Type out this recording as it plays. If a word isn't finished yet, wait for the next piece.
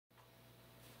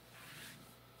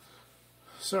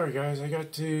Sorry guys, I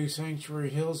got to Sanctuary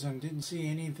Hills and didn't see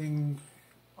anything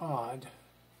odd.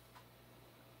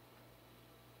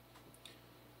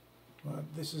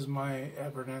 But this is my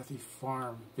Abernathy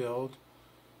farm build.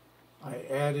 I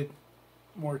added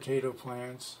more potato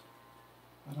plants.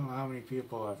 I don't know how many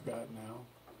people I've got now.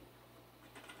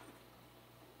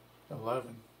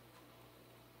 11.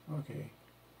 Okay.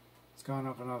 It's gone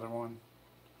up another one.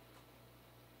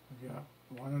 I've got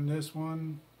one in this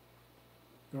one.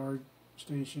 Guard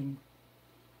station.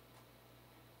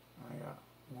 I got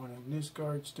one in this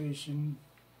guard station.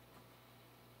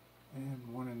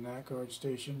 And one in that guard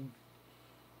station.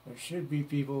 There should be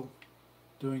people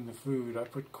doing the food. I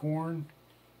put corn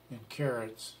and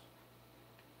carrots.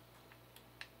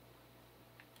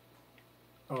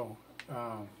 Oh,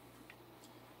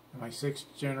 my 6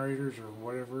 generators or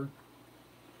whatever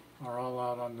are all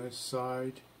out on this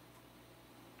side.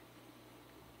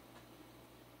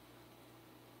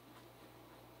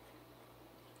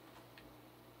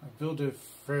 I built a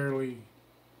fairly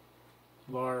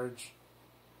large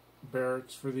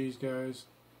barracks for these guys.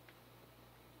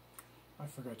 I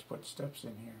forgot to put steps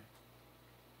in here.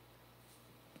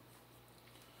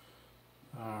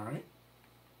 Alright.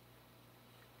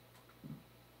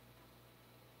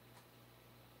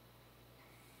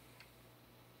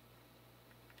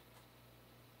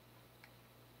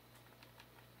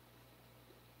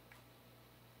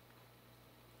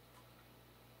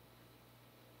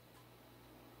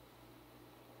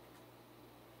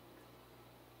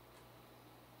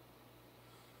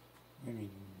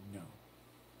 Maybe no.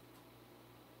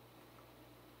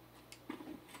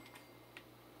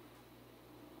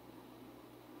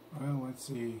 Well, let's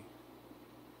see.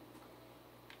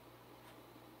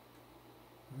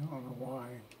 I don't know why.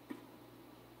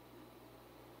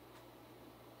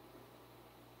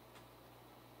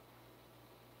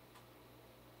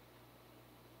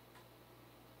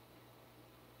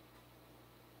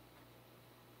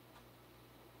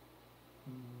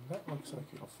 That looks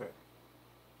like it'll fit.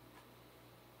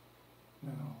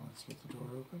 Now let's get the door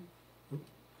open. Oop.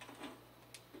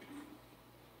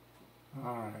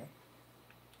 Alright.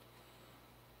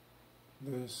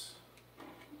 This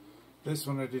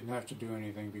one I didn't have to do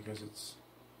anything because it's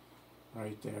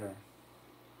right there.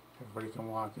 Everybody can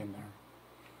walk in there.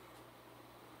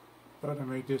 But I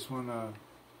made this one a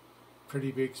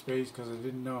pretty big space because I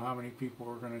didn't know how many people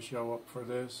were going to show up for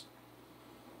this.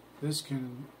 This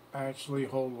can actually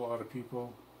hold a lot of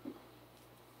people.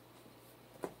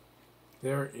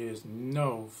 There is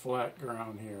no flat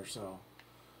ground here, so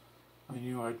I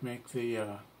knew I'd make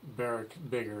the barrack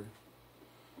bigger.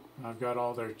 I've got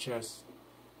all their chests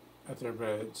at their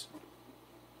beds.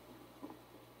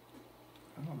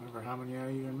 I don't remember how many I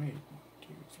even made. 1, 2,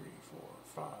 3,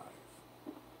 4,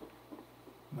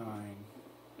 5, 9,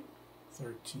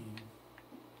 13,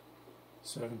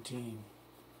 17.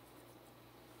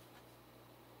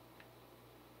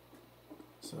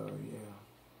 So yeah.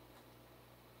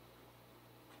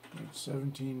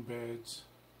 17 beds.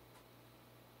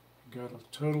 Got a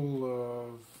total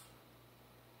of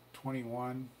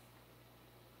 21.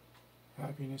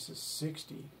 Happiness is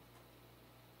 60.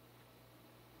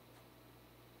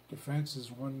 Defense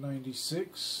is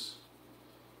 196.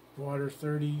 Water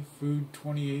 30. Food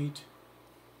 28.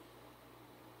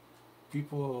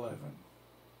 People 11.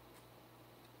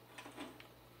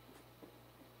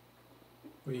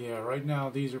 But yeah, right now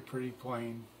these are pretty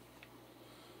plain.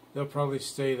 They'll probably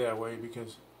stay that way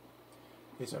because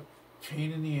it's a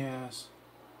pain in the ass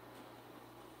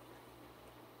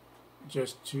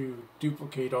just to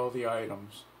duplicate all the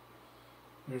items.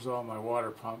 There's all my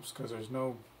water pumps because there's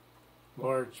no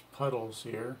large puddles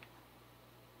here.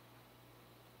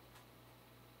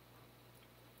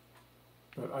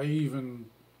 But I even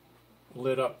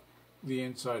lit up the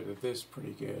inside of this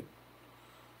pretty good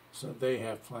so they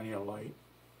have plenty of light.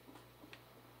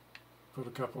 Put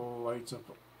a couple of lights up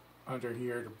under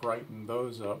here to brighten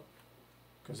those up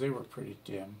because they were pretty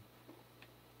dim.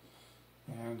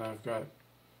 And I've got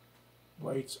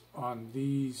lights on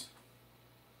these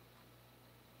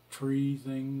tree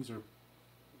things, or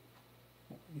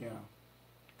yeah,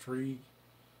 tree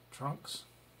trunks,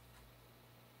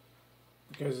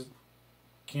 because it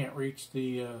can't reach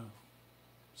the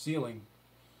ceiling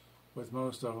with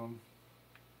most of them.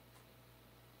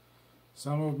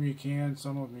 Some of them you can,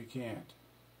 some of them you can't.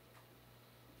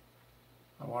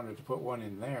 I wanted to put one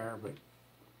in there, but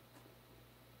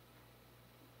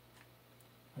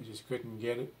I just couldn't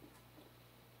get it.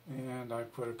 And I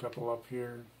put a couple up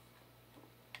here.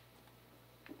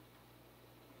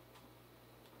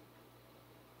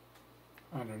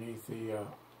 Underneath the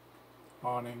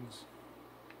awnings.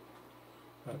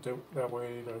 That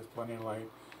way there's plenty of light.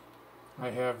 I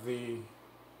have the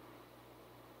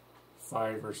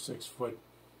 5 or 6 foot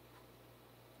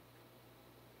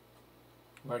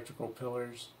electrical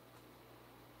pillars,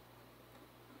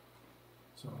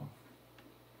 so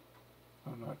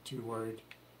I'm not too worried.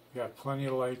 Got plenty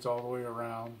of lights all the way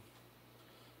around.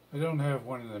 I don't have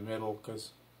one in the middle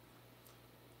because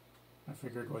I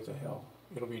figured, what the hell,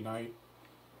 it'll be night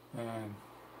and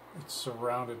it's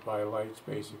surrounded by lights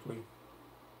basically.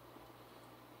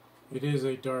 It is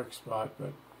a dark spot,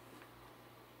 but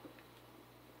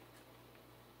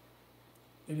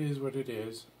it is what it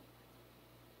is.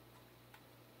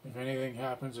 If anything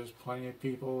happens, there's plenty of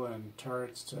people and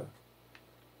turrets to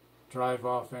drive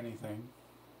off anything.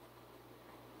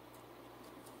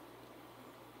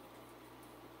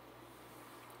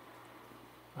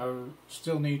 I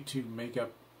still need to make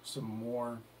up some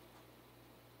more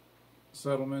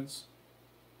settlements.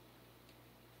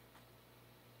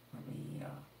 Let me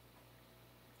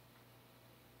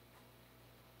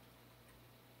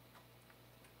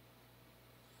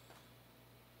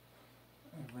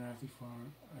Abernathy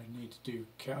Farm. I need to do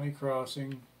County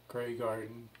Crossing, Grey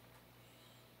Garden,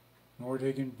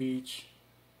 Nordhagen Beach,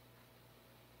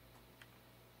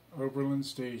 Oberlin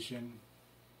Station,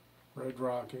 Red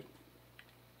Rocket,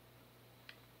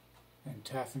 and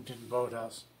Taffington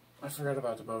Boathouse. I forgot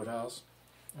about the boathouse.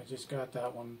 I just got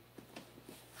that one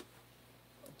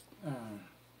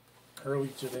early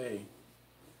today.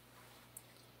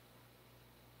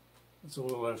 It's a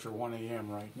little after 1 a.m.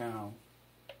 right now.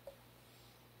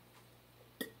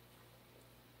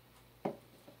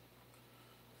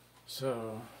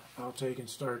 So I'll take and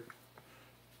start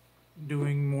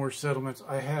doing more settlements.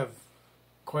 I have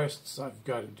quests I've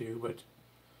got to do, but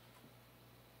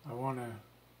I want to...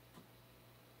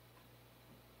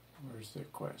 Where's the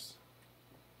quest?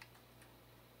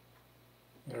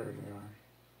 There they are.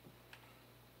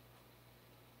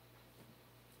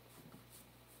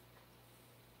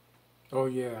 Oh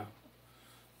yeah,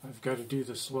 I've got to do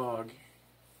the slog.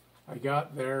 I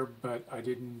got there, but I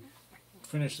didn't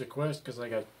finish the quest because I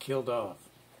got killed off.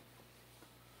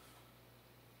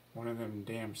 One of them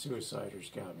damn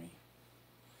suiciders got me.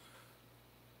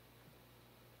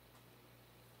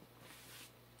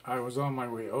 I was on my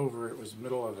way over. It was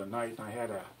middle of the night, and I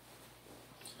had a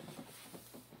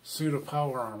suit of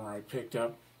power armor I picked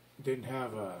up. Didn't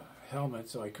have a helmet,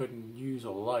 so I couldn't use a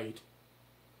light.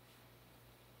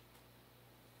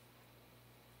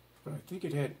 But I think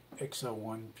it had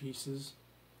XL1 pieces.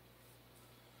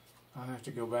 I'll have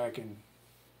to go back and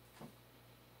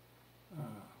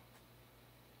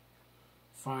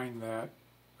find that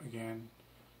again.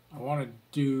 I want to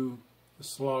do the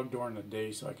slog during the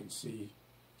day so I can see,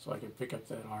 so I can pick up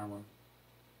that armor.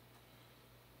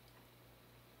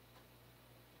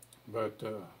 But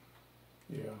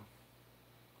yeah.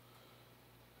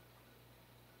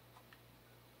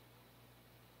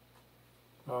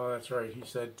 Oh, that's right. He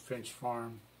said Finch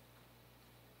Farm.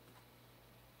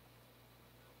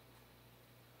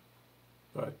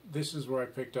 But this is where I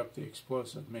picked up the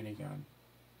explosive minigun.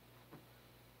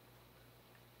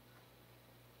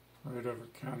 Right over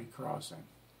County Crossing.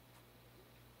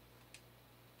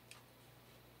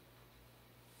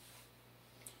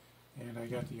 And I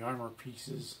got the armor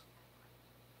pieces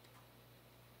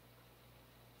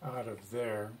out of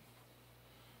there.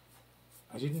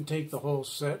 I didn't take the whole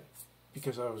set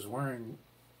because I was wearing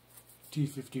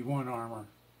T-51 armor,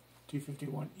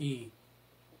 T-51E.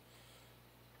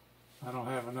 I don't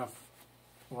have enough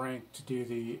rank to do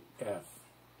the F.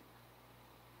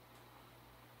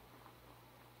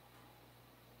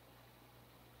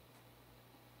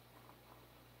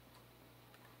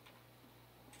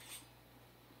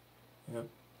 Yep.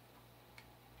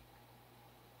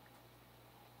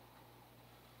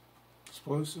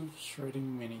 Explosive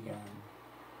shredding minigun.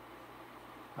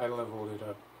 I leveled it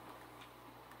up.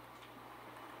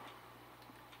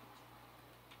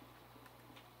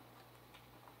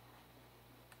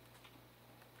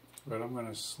 But I'm going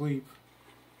to sleep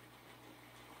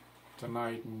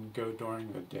tonight and go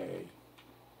during the day.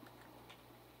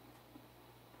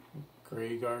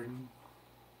 Grey Garden.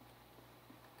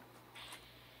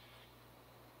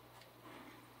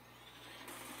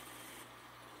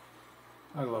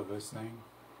 I love this thing.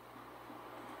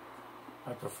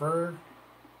 I prefer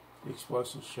the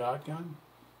explosive shotgun,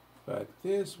 but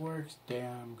this works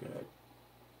damn good.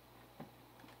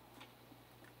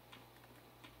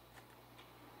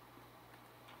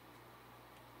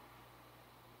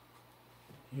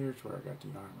 Here's where I got the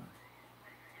armor.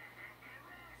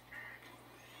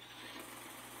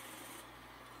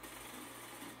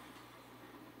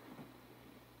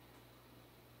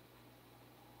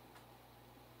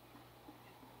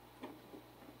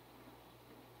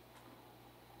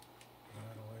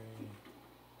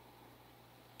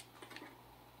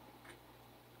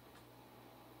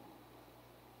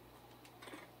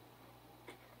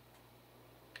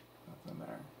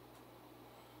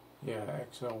 Yeah,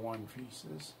 XL1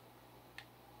 pieces,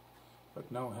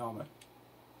 but no helmet.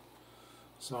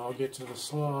 So I'll get to the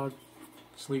slog,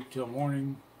 sleep till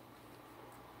morning,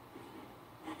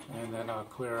 and then I'll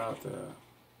clear out the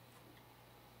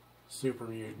super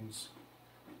mutants.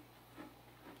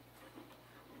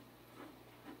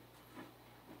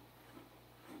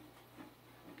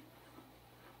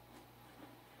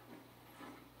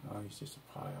 Oh, he's just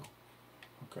a pile.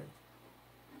 Okay.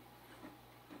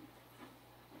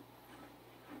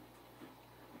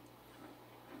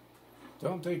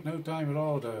 Don't take no time at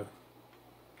all to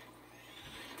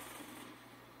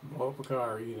blow up a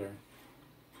car either.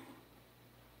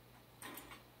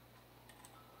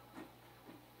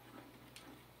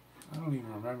 I don't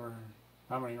even remember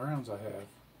how many rounds I have.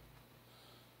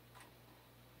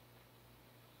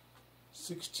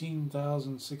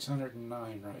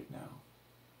 16,609 right now.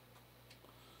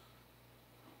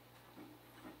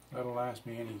 That'll last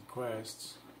me any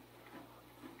quests.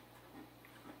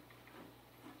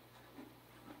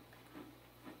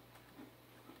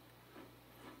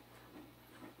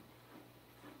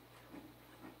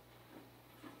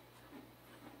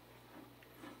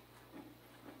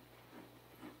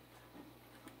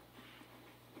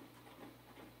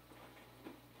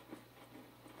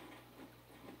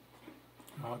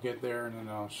 I'll get there and then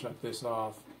I'll shut this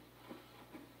off.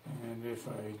 And if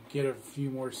I get a few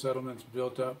more settlements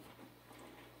built up,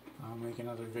 I'll make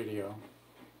another video.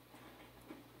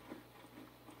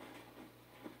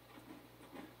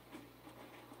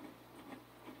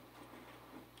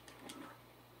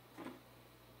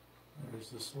 There's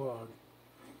the slug.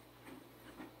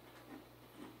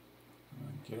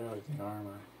 Get out of the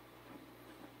armor.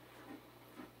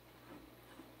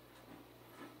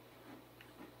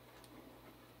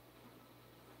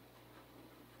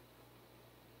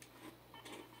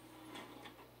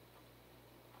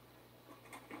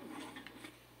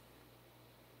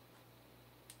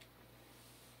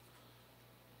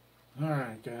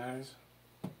 Alright guys,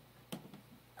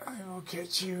 I will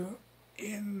catch you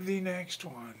in the next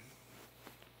one.